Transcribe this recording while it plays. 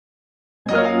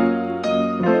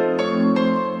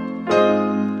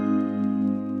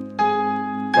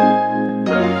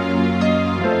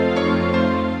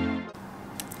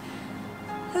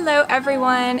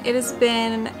everyone, it has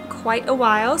been quite a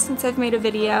while since I've made a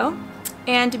video,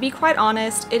 and to be quite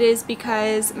honest, it is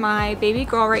because my baby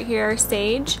girl right here,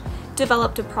 Sage,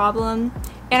 developed a problem,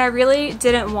 and I really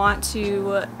didn't want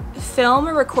to film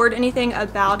or record anything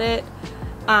about it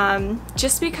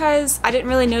just because I didn't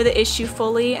really know the issue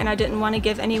fully and I didn't want to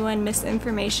give anyone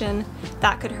misinformation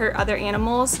that could hurt other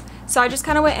animals. So I just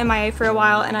kind of went MIA for a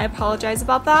while, and I apologize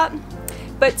about that.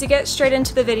 But to get straight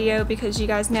into the video, because you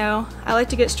guys know I like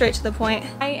to get straight to the point,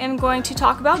 I am going to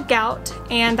talk about gout,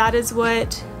 and that is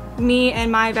what me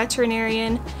and my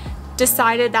veterinarian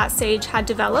decided that Sage had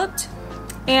developed.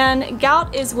 And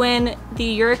gout is when the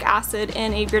uric acid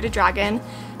in a bearded dragon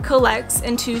collects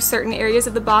into certain areas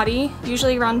of the body,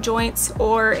 usually around joints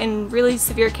or in really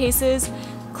severe cases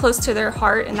close to their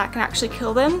heart, and that can actually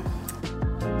kill them.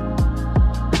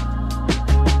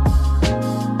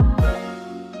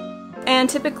 And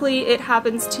typically it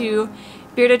happens to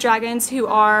bearded dragons who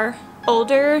are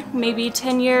older, maybe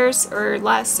 10 years or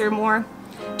less or more,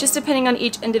 just depending on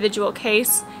each individual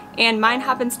case. And mine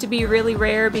happens to be really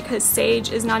rare because Sage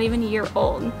is not even a year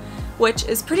old, which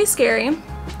is pretty scary.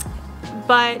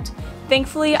 But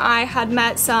thankfully I had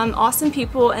met some awesome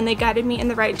people and they guided me in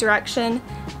the right direction.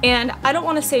 And I don't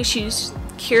want to say she's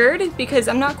cured because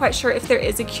I'm not quite sure if there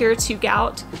is a cure to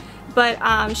gout,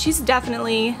 but she's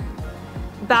definitely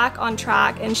back on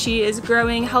track and she is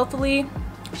growing healthily.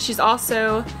 She's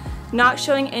also not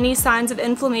showing any signs of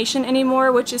inflammation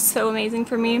anymore, which is so amazing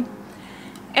for me.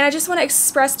 And I just want to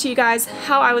express to you guys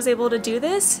how I was able to do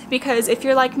this, because if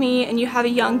you're like me and you have a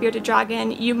young bearded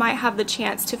dragon, you might have the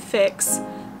chance to fix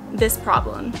this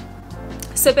problem.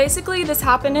 So basically this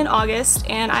happened in August,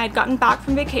 and I had gotten back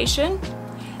from vacation,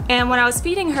 and when I was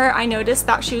feeding her I noticed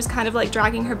that she was kind of like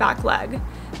dragging her back leg.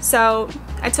 So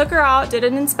I took her out, did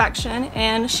an inspection,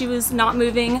 and she was not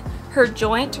moving her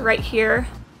joint right here.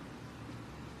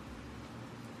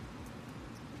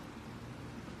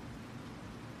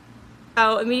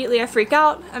 So immediately I freak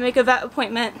out, I make a vet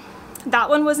appointment. That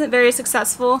one wasn't very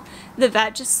successful. The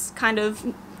vet just kind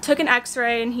of took an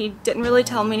x-ray and he didn't really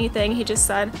tell me anything. He just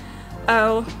said,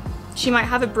 oh, she might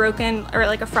have a broken or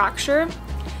like a fracture.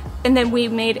 And then we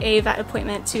made a vet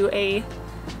appointment to a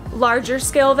larger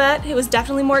scale vet. It was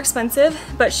definitely more expensive,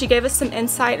 but she gave us some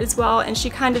insight as well, and she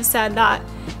kind of said that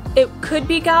it could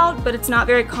be gout, but it's not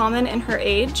very common in her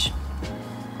age.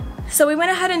 So we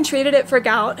went ahead and treated it for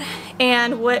gout,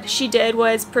 and what she did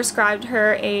was prescribed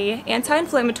her a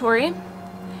anti-inflammatory.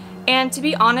 And to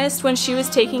be honest, when she was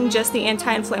taking just the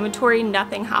anti-inflammatory,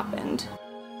 nothing happened.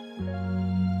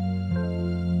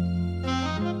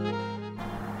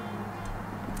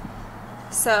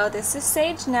 So this is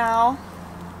Sage now.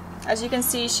 As you can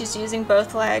see, she's using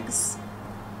both legs.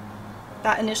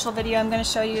 That initial video I'm going to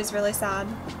show you is really sad.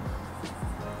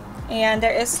 And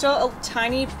there is still a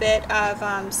tiny bit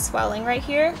of swelling right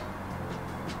here.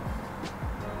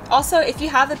 Also, if you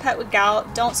have a pet with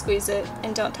gout, don't squeeze it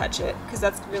and don't touch it, because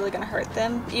that's really going to hurt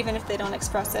them, even if they don't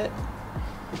express it.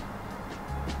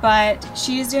 But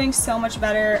she is doing so much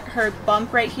better. Her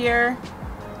bump right here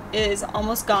is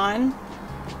almost gone.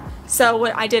 So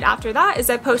what I did after that is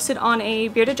I posted on a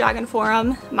bearded dragon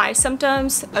forum my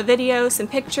symptoms, a video, some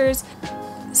pictures.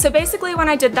 So basically when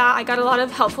I did that, I got a lot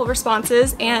of helpful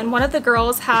responses, and one of the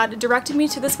girls had directed me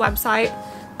to this website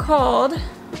called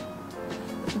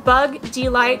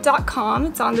bug-de-lite.com.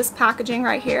 It's on this packaging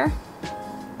right here.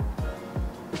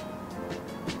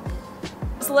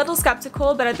 I was a little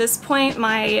skeptical, but at this point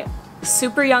my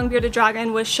super young bearded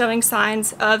dragon was showing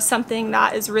signs of something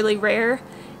that is really rare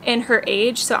in her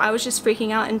age, so I was just freaking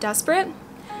out and desperate.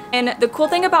 And the cool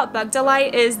thing about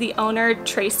Bug-de-lite is the owner,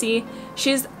 Tracie,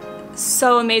 she's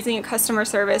so amazing at customer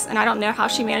service, and I don't know how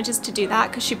she manages to do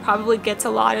that because she probably gets a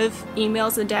lot of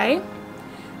emails a day.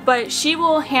 But she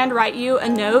will handwrite you a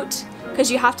note,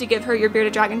 because you have to give her your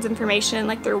bearded dragon's information,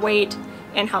 like their weight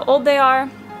and how old they are.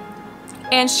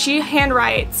 And she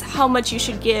handwrites how much you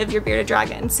should give your bearded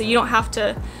dragon, so you don't have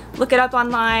to look it up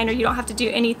online or you don't have to do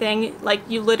anything. Like,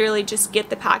 you literally just get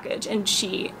the package and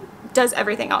she does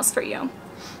everything else for you.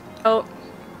 So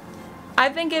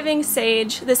I've been giving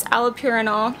Sage this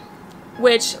allopurinol,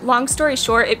 which, long story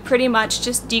short, it pretty much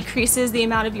just decreases the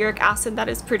amount of uric acid that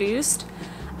is produced.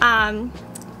 And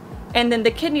then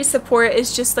the kidney support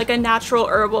is just like a natural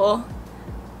herbal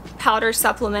powder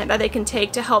supplement that they can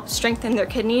take to help strengthen their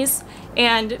kidneys.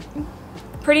 And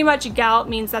pretty much gout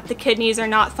means that the kidneys are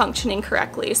not functioning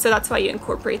correctly, so that's why you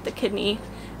incorporate the kidney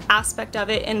aspect of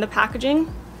it in the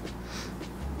packaging.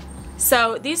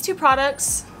 So these two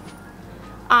products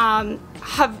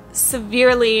have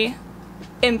severely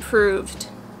improved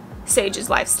Sage's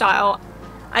lifestyle.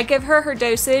 I give her her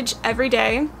dosage every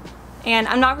day, And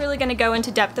I'm not really going to go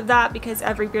into depth of that because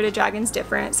every bearded dragon is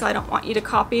different, so I don't want you to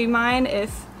copy mine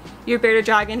if your bearded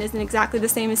dragon isn't exactly the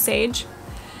same as Sage.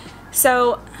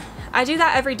 So I do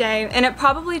that every day, and it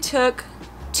probably took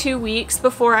 2 weeks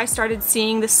before I started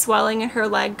seeing the swelling in her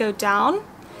leg go down.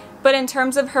 But in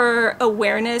terms of her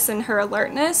awareness and her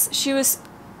alertness, she was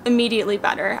immediately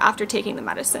better after taking the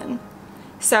medicine.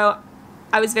 So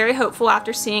I was very hopeful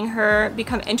after seeing her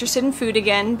become interested in food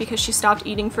again because she stopped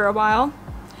eating for a while.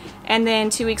 And then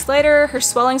 2 weeks later, her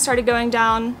swelling started going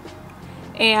down.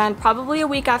 And probably a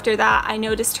week after that, I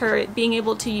noticed her being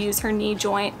able to use her knee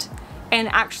joint and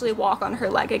actually walk on her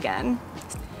leg again.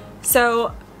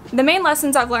 So the main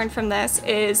lessons I've learned from this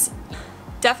is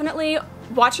definitely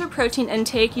watch your protein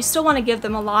intake. You still want to give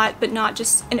them a lot, but not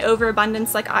just an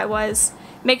overabundance like I was.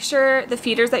 Make sure the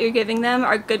feeders that you're giving them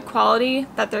are good quality,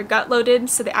 that they're gut loaded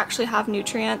so they actually have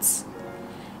nutrients.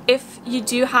 If you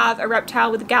do have a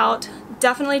reptile with gout,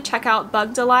 definitely check out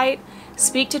Bug-de-Lite.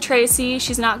 Speak to Tracie.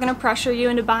 She's not going to pressure you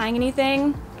into buying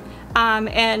anything.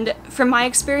 And from my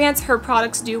experience, her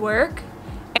products do work.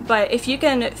 But if you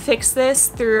can fix this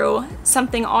through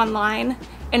something online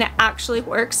and it actually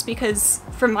works, because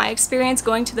from my experience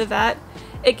going to the vet,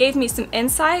 it gave me some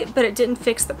insight, but it didn't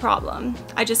fix the problem.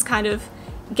 I just kind of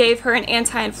gave her an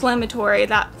anti-inflammatory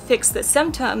that fixed the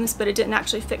symptoms, but it didn't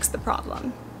actually fix the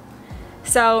problem.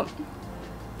 So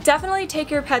definitely take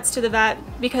your pets to the vet,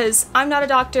 because I'm not a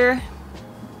doctor.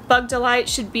 Bug-de-lite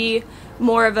should be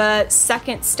more of a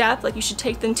second step. Like, you should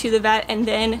take them to the vet, and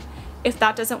then if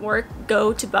that doesn't work,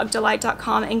 go to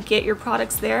bug-de-lite.com and get your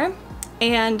products there.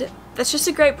 And that's just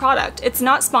a great product. It's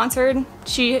not sponsored.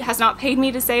 She has not paid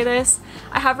me to say this.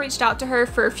 I have reached out to her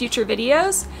for future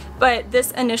videos, but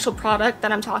this initial product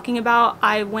that I'm talking about,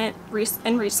 I went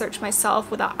and researched myself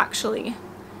without actually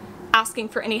asking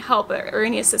for any help or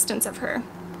any assistance of her.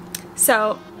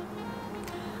 So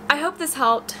I hope this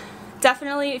helped.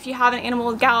 Definitely, if you have an animal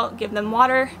with gout, give them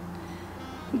water,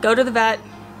 go to the vet,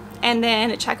 and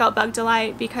then check out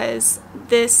Bug-de-lite, because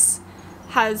this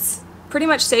has pretty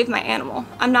much saved my animal.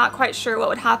 I'm not quite sure what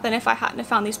would happen if I hadn't have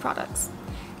found these products.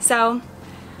 So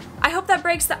I hope that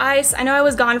breaks the ice. I know I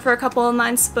was gone for a couple of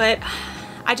months, but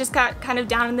I just got kind of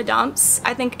down in the dumps.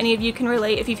 I think any of you can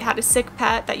relate if you've had a sick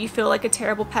pet, that you feel like a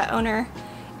terrible pet owner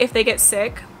if they get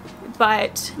sick.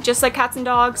 But just like cats and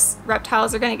dogs,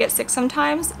 reptiles are going to get sick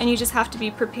sometimes, and you just have to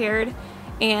be prepared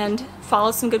and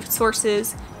follow some good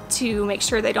sources to make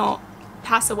sure they don't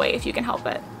pass away if you can help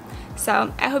it.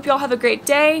 So I hope you all have a great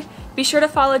day. Be sure to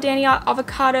follow Danny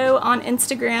Avocado on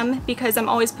Instagram, because I'm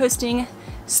always posting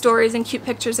stories and cute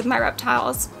pictures of my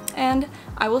reptiles. And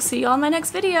I will see you all in my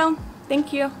next video.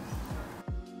 Thank you.